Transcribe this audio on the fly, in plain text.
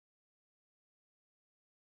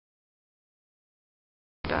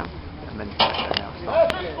down, and then now start.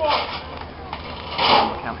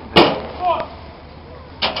 Counting down.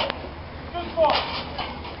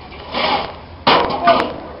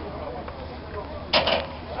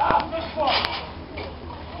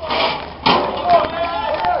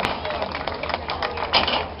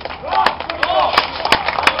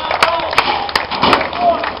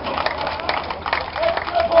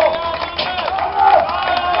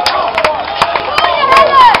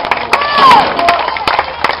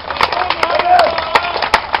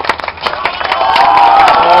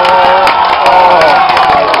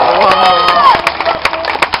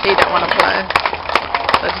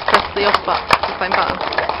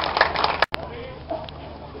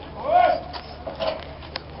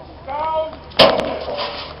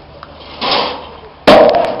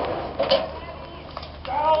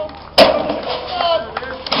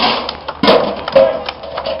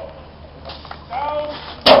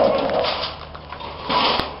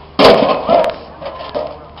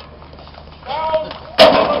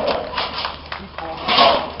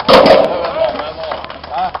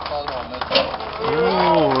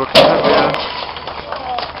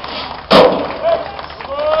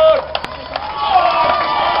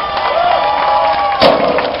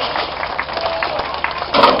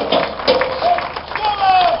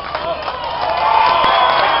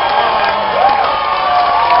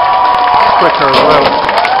 Quicker as well.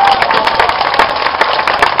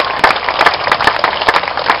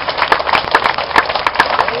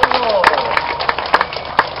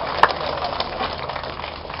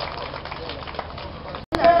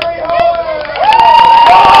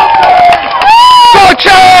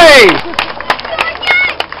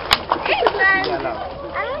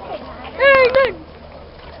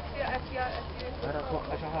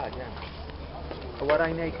 What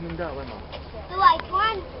I need coming down, Emma? The white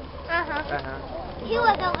one? He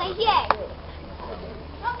was over here.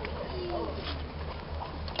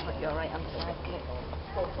 You're right, I'm sorry.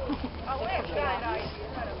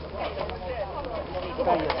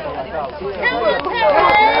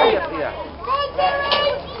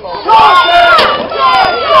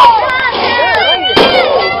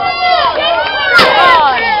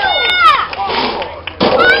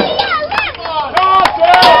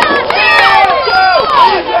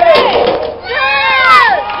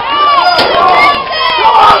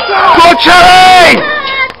 Cherry!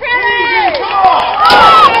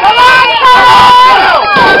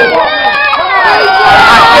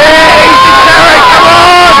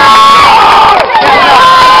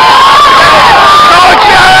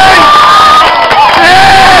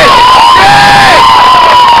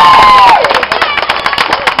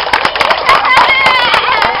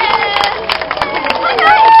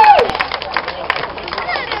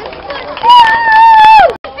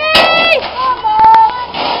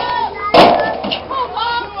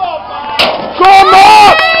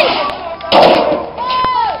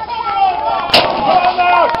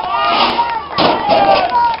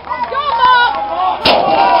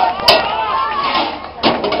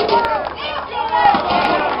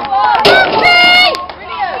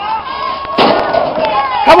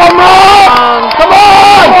 Come on, Mark! Come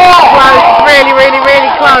on! Close, really, really,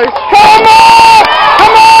 really close. Come on!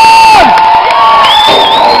 Come on!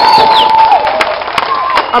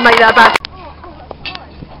 I'll make that back.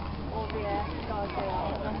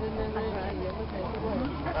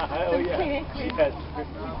 Oh yeah, she has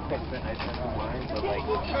spent I spent on mine, but like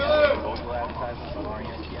local advertisements on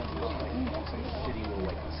RESPN, like some city will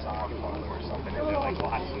like soccer or something, and they're like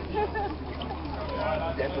watching.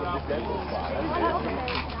 Dental spot.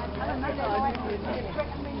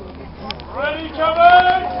 Ready,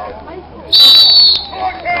 Kevin!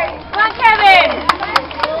 Come on, Kevin!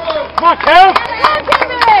 Come on, Kev! Come on,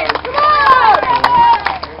 Kevin!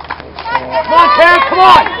 Come on, Kev! Come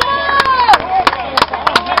on!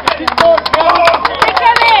 Hey,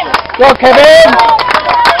 Kevin! Go, Kevin!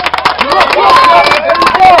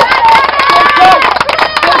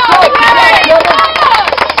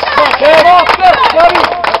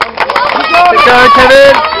 Good go,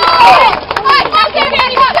 Kevin!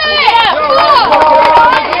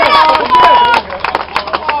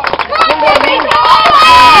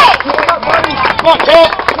 Come on, Kev!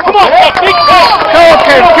 Come on, Kev! Big Kev! Go,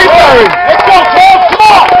 Kev! Keep going! Let's go, Kev! Come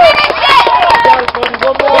on!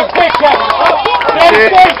 Big Kev!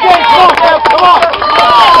 Stay, come on, Kev! Come on!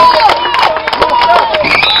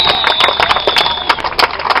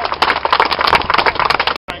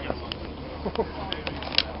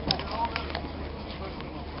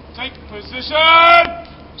 Take position!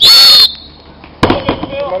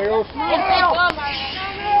 Mariusz.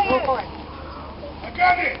 I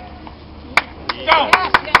got it! Down!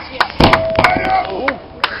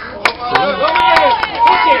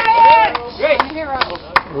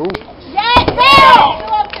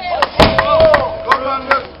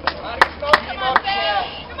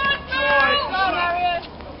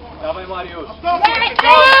 Dawaj Mariusz.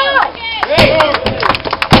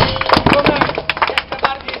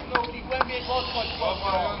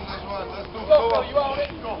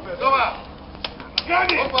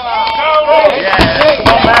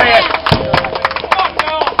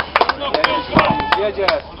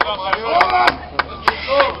 Jedziesz.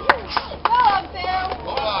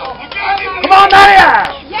 Come on, Maria!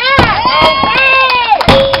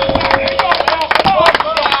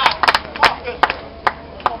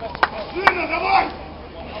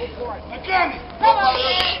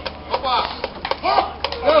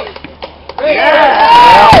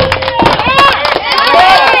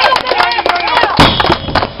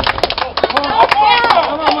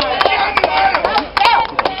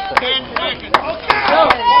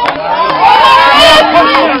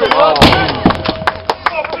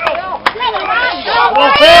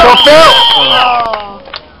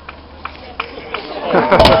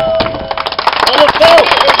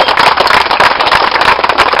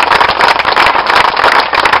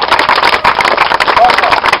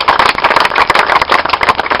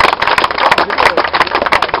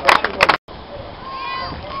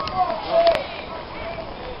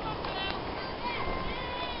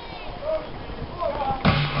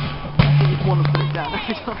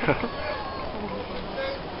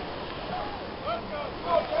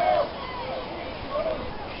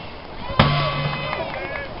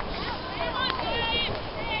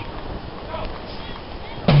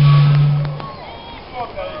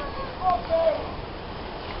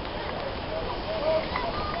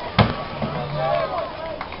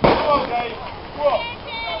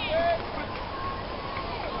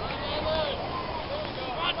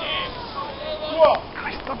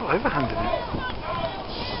 He's double overhanded it.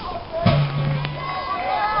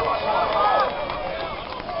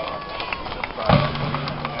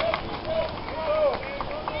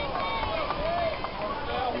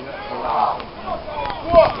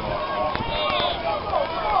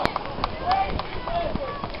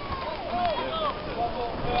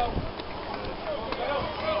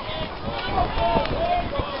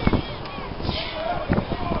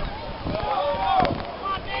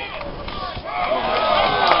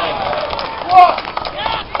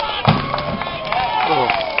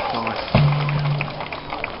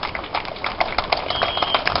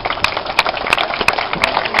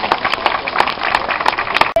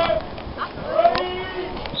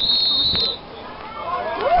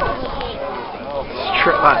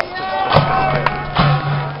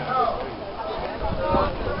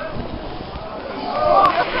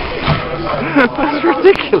 That's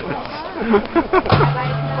ridiculous.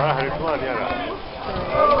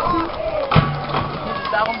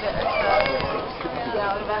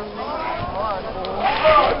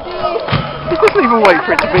 He doesn't even wait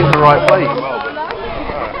for it to be in the right place.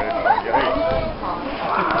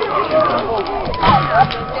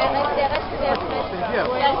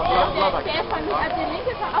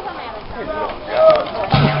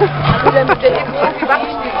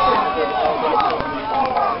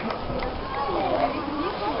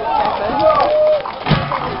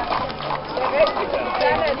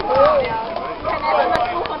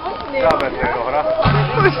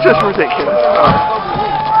 It's just ridiculous.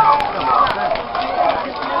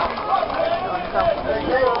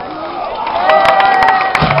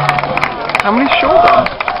 How many short ones?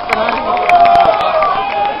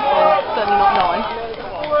 Certainly not 9.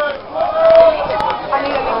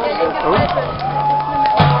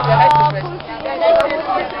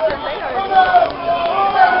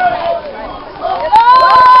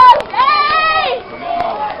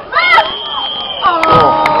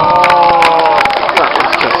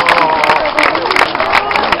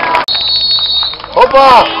 Hoppa!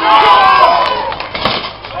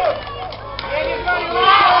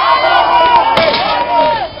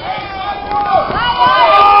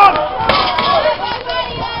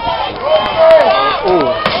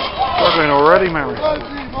 Struggling already, Mariusz.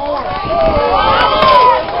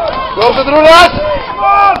 Go Zydrunas!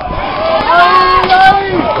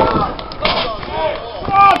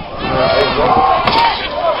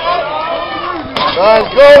 Nice,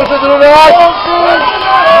 go Zydrunas!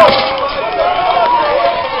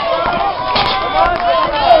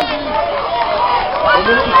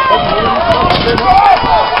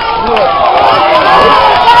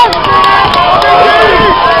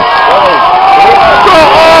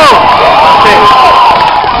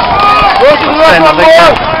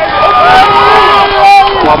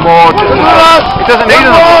 One more. He doesn't need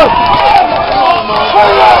another.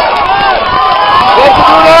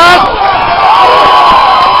 Zydrunas!